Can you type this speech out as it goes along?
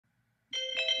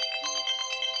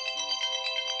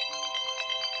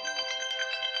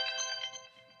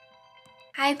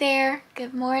Hi there,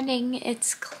 good morning.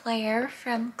 It's Claire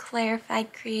from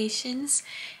Clairified Creations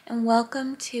and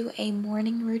welcome to a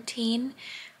morning routine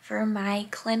for my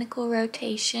clinical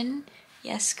rotation.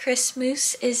 Yes,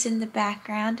 Christmas is in the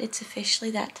background. It's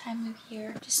officially that time of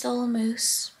year. Just a little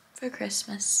moose for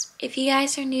Christmas. If you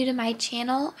guys are new to my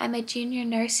channel, I'm a junior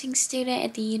nursing student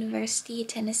at the University of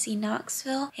Tennessee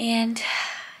Knoxville, and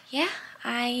yeah,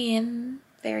 I am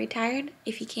very tired,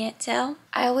 if you can't tell.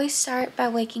 I always start by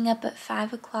waking up at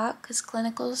 5 o'clock because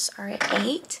clinicals are at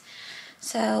 8.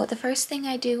 So the first thing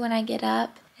I do when I get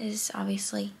up is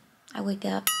obviously I wake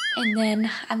up, and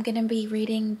then I'm gonna be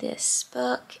reading this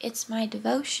book. It's my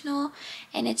devotional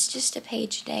and it's just a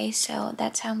page a day, so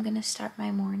that's how I'm gonna start my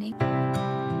morning.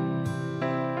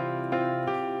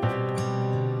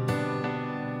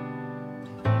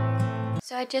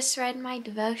 So I just read my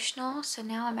devotional, so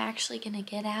now I'm actually going to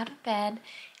get out of bed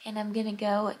and I'm going to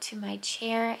go to my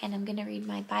chair and I'm going to read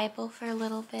my Bible for a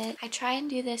little bit. I try and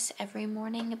do this every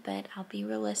morning, but I'll be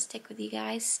realistic with you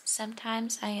guys.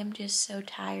 Sometimes I am just so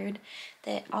tired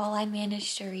that all I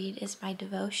manage to read is my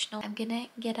devotional. I'm going to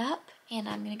get up and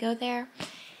I'm going to go there,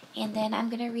 and then I'm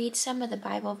going to read some of the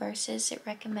Bible verses it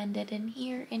recommended in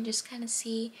here and just kind of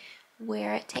see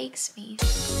where it takes me.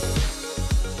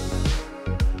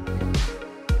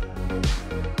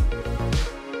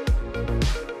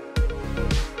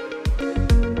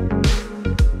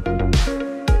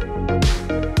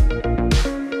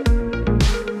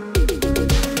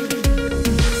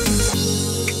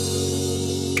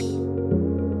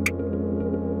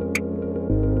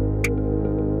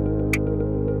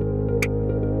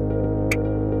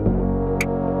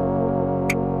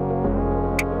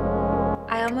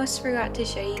 I almost forgot to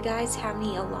show you guys how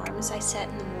many alarms I set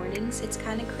in the mornings. It's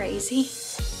kind of crazy.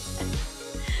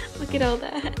 Look at all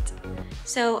that.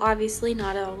 So obviously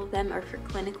not all of them are for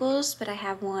clinicals, but I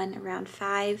have one around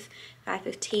 5,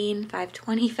 5:15,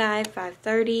 5:25,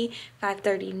 5:30,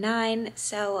 5:39.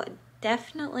 So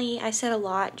definitely I set a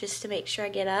lot just to make sure I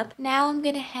get up. Now I'm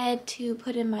gonna head to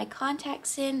put in my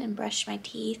contacts in and brush my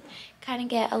teeth, kind of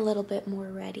get a little bit more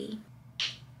ready.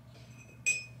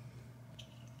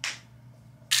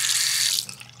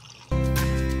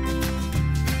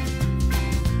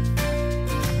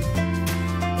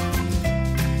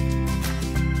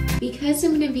 Because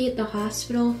I'm going to be at the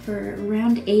hospital for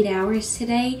around 8 hours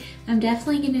today, I'm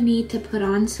definitely going to need to put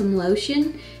on some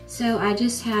lotion. So I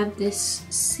just have this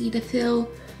Cetaphil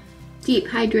Deep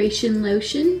Hydration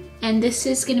Lotion. And this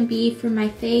is going to be for my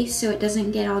face so it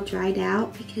doesn't get all dried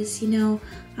out, because, you know,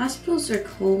 hospitals are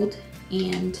cold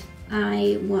and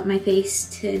I want my face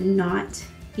to not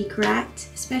be cracked,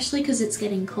 especially because it's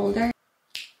getting colder.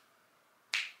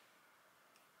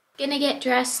 Gonna get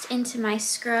dressed into my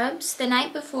scrubs. The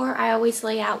night before, I always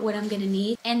lay out what I'm gonna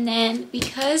need, and then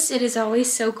because it is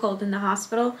always so cold in the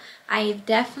hospital, I've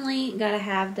definitely gotta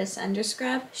have this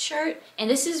underscrub shirt,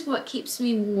 and this is what keeps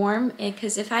me warm,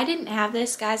 because if I didn't have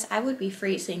this, guys, I would be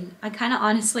freezing. I kind of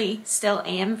honestly still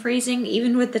am freezing,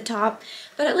 even with the top,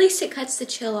 but at least it cuts the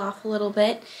chill off a little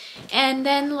bit. And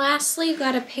then lastly,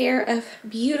 got a pair of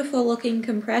beautiful looking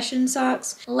compression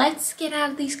socks. Let's get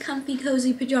out of these comfy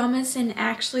cozy pajamas and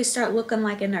actually start looking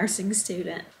like a nursing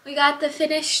student. We got the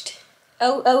finished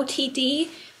OOTD.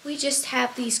 We just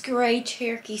have these gray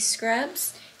Cherokee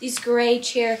scrubs, these gray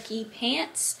Cherokee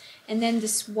pants, and then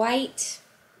this white,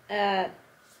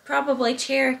 probably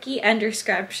Cherokee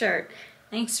underscrub shirt.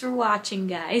 Thanks for watching,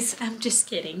 guys. I'm just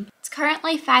kidding. It's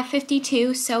currently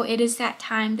 5:52, so it is that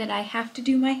time that I have to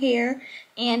do my hair.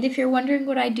 And if you're wondering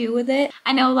what I do with it,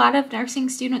 I know a lot of nursing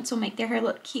students will make their hair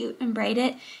look cute and braid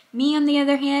it. Me, on the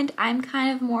other hand, I'm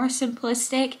kind of more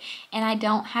simplistic and I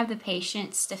don't have the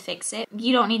patience to fix it.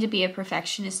 You don't need to be a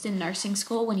perfectionist in nursing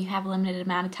school when you have a limited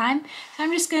amount of time. So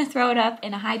I'm just going to throw it up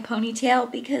in a high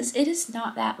ponytail because it is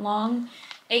not that long.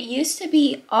 It used to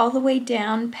be all the way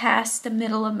down past the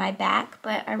middle of my back,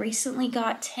 but I recently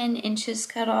got 10 inches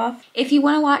cut off. If you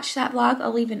want to watch that vlog,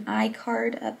 I'll leave an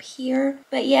iCard up here.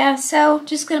 But yeah, so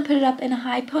just gonna put it up in a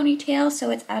high ponytail so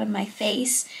it's out of my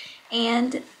face.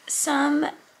 And some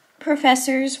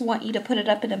professors want you to put it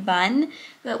up in a bun,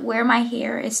 but where my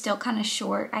hair is still kind of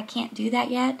short, I can't do that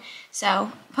yet.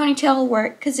 So ponytail will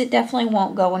work because it definitely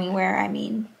won't go anywhere. I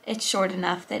mean, it's short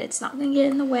enough that it's not gonna get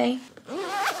in the way.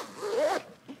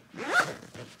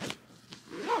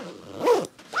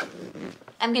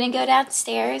 I'm gonna go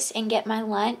downstairs and get my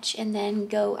lunch and then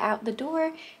go out the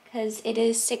door because it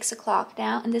is 6 o'clock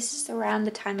now and this is around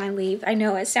the time I leave. I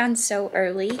know it sounds so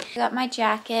early. I got my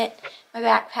jacket, my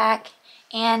backpack,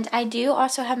 And I do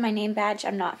also have my name badge.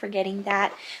 I'm not forgetting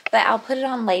that, but I'll put it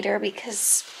on later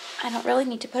because I don't really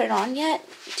need to put it on yet,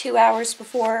 2 hours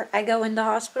before I go into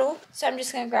hospital. So I'm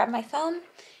just gonna grab my phone,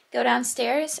 go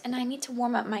downstairs, and I need to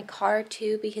warm up my car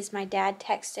too because my dad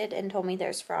texted and told me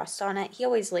there's frost on it. He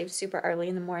always leaves super early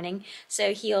in the morning,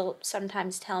 so he'll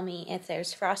sometimes tell me if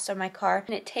there's frost on my car.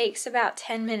 And it takes about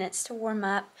 10 minutes to warm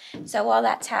up. So while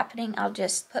that's happening, I'll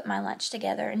just put my lunch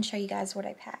together and show you guys what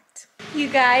I packed. You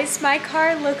guys, my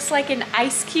car looks like an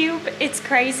ice cube. It's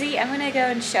crazy. I'm gonna go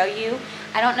and show you.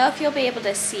 I don't know if you'll be able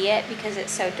to see it because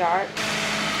it's so dark.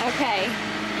 Okay,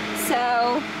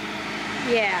 so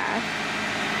yeah.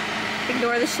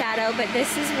 Ignore the shadow, but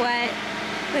this is what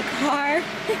the car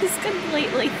is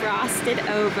completely frosted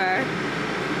over.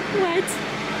 What?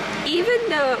 Even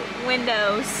the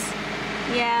windows,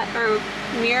 yeah, or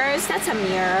mirrors, that's a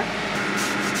mirror.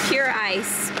 Pure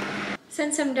ice.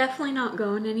 Since I'm definitely not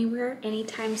going anywhere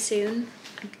anytime soon,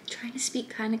 I'm trying to speak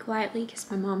kind of quietly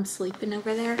because my mom's sleeping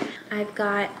over there. I've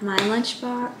got my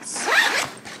lunchbox,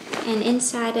 and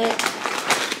inside it,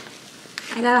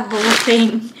 I got a whole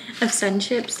thing of Sun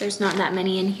Chips. There's not that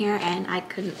many in here, and I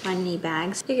couldn't find any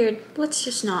bags. Figured, let's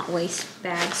just not waste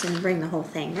bags and bring the whole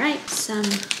thing, right? Some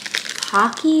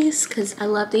Pockies, because I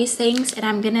love these things, and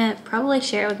I'm gonna probably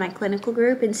share it with my clinical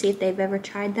group and see if they've ever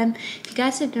tried them. If you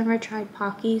guys have never tried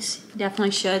Pockies, you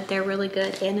definitely should. They're really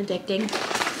good and addicting.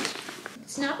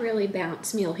 It's not really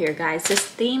balanced meal here, guys. This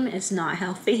theme is not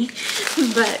healthy,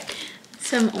 but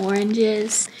some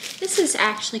oranges. This is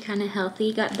actually kind of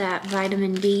healthy. Got that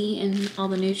vitamin D and all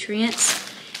the nutrients.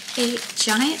 A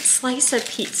giant slice of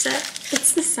pizza.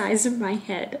 It's the size of my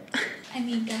head. I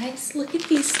mean, guys, look at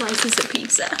these slices of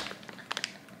pizza.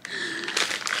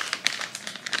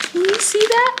 Can you see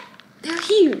that? They're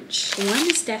huge. One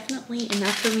is definitely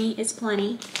enough for me. It's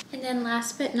plenty. And then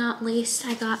last but not least,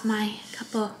 I got my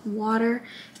cup of water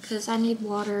because I need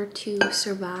water to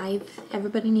survive.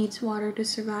 Everybody needs water to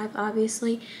survive,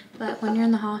 obviously. But when you're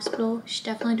in the hospital, you should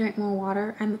definitely drink more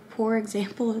water. I'm a poor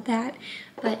example of that.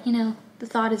 But, you know, the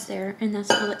thought is there, and that's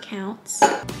all that counts.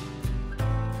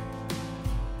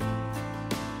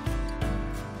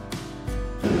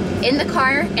 In the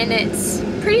car, and it's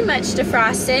pretty much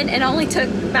defrosted. It only took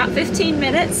about 15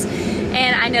 minutes,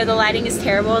 and I know the lighting is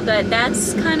terrible, but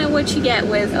that's kind of what you get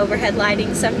with overhead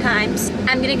lighting sometimes.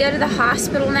 I'm gonna go to the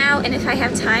hospital now, and if I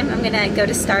have time, I'm gonna go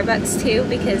to Starbucks too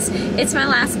because it's my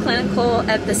last clinical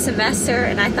of the semester,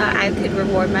 and I thought I could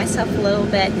reward myself a little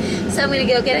bit. So I'm gonna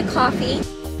go get a coffee.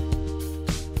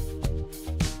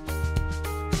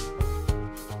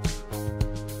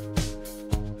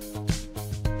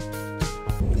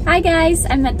 Hi guys,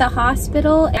 I'm at the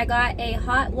hospital. I got a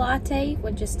hot latte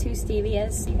with just 2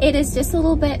 stevias. It is just a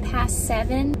little bit past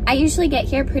 7. I usually get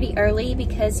here pretty early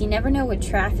because you never know with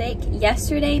traffic.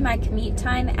 Yesterday, my commute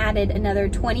time added another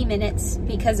 20 minutes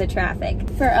because of traffic.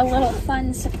 For a little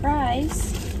fun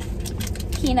surprise,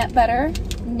 peanut butter,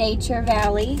 Nature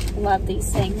Valley. Love these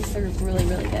things. They're really,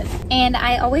 really good. And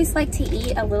I always like to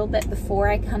eat a little bit before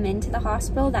I come into the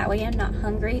hospital. That way I'm not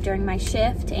hungry during my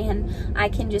shift, and I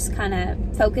can just kind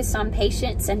of focus on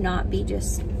patients and not be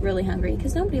just really hungry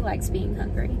because nobody likes being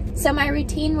hungry. So my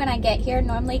routine when I get here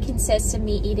normally consists of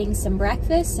me eating some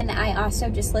breakfast, and I also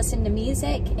just listen to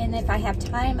music, and if I have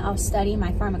time, I'll study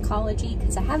my pharmacology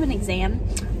because I have an exam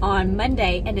on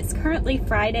Monday, and it's currently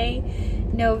Friday,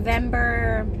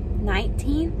 November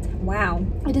 19th. Wow,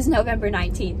 it is November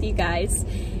 19th, you guys.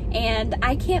 And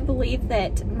I can't believe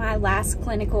that my last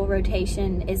clinical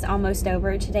rotation is almost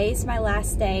over. Today's my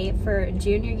last day for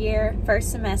junior year,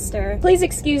 first semester. Please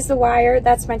excuse the wire,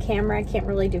 that's my camera. I can't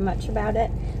really do much about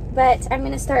it. But I'm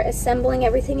gonna start assembling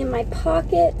everything in my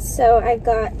pocket. So I've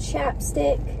got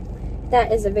chapstick.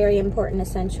 That is a very important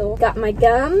essential. Got my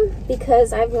gum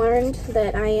because I've learned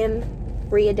that I am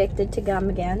re-addicted to gum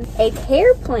again. A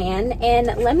care plan, and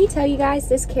let me tell you guys,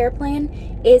 this care plan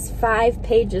is 5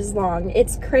 pages long.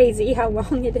 It's crazy how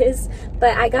long it is,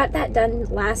 but I got that done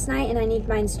last night, and I need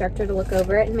my instructor to look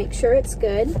over it and make sure it's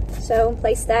good. So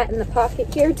place that in the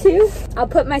pocket here too. I'll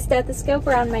put my stethoscope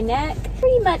around my neck.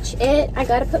 Pretty much it. I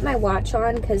gotta put my watch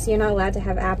on because you're not allowed to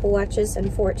have Apple Watches,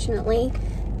 unfortunately.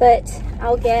 But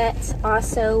I'll get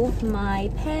also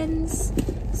my pens,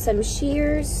 some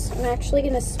shears. I'm actually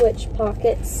gonna switch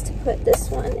pockets to put this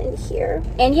one in here.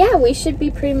 And yeah, we should be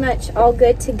pretty much all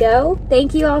good to go.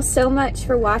 Thank you all so much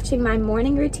for watching my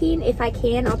morning routine. If I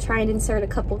can, I'll try and insert a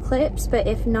couple clips, but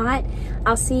if not,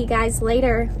 I'll see you guys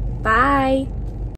later. Bye.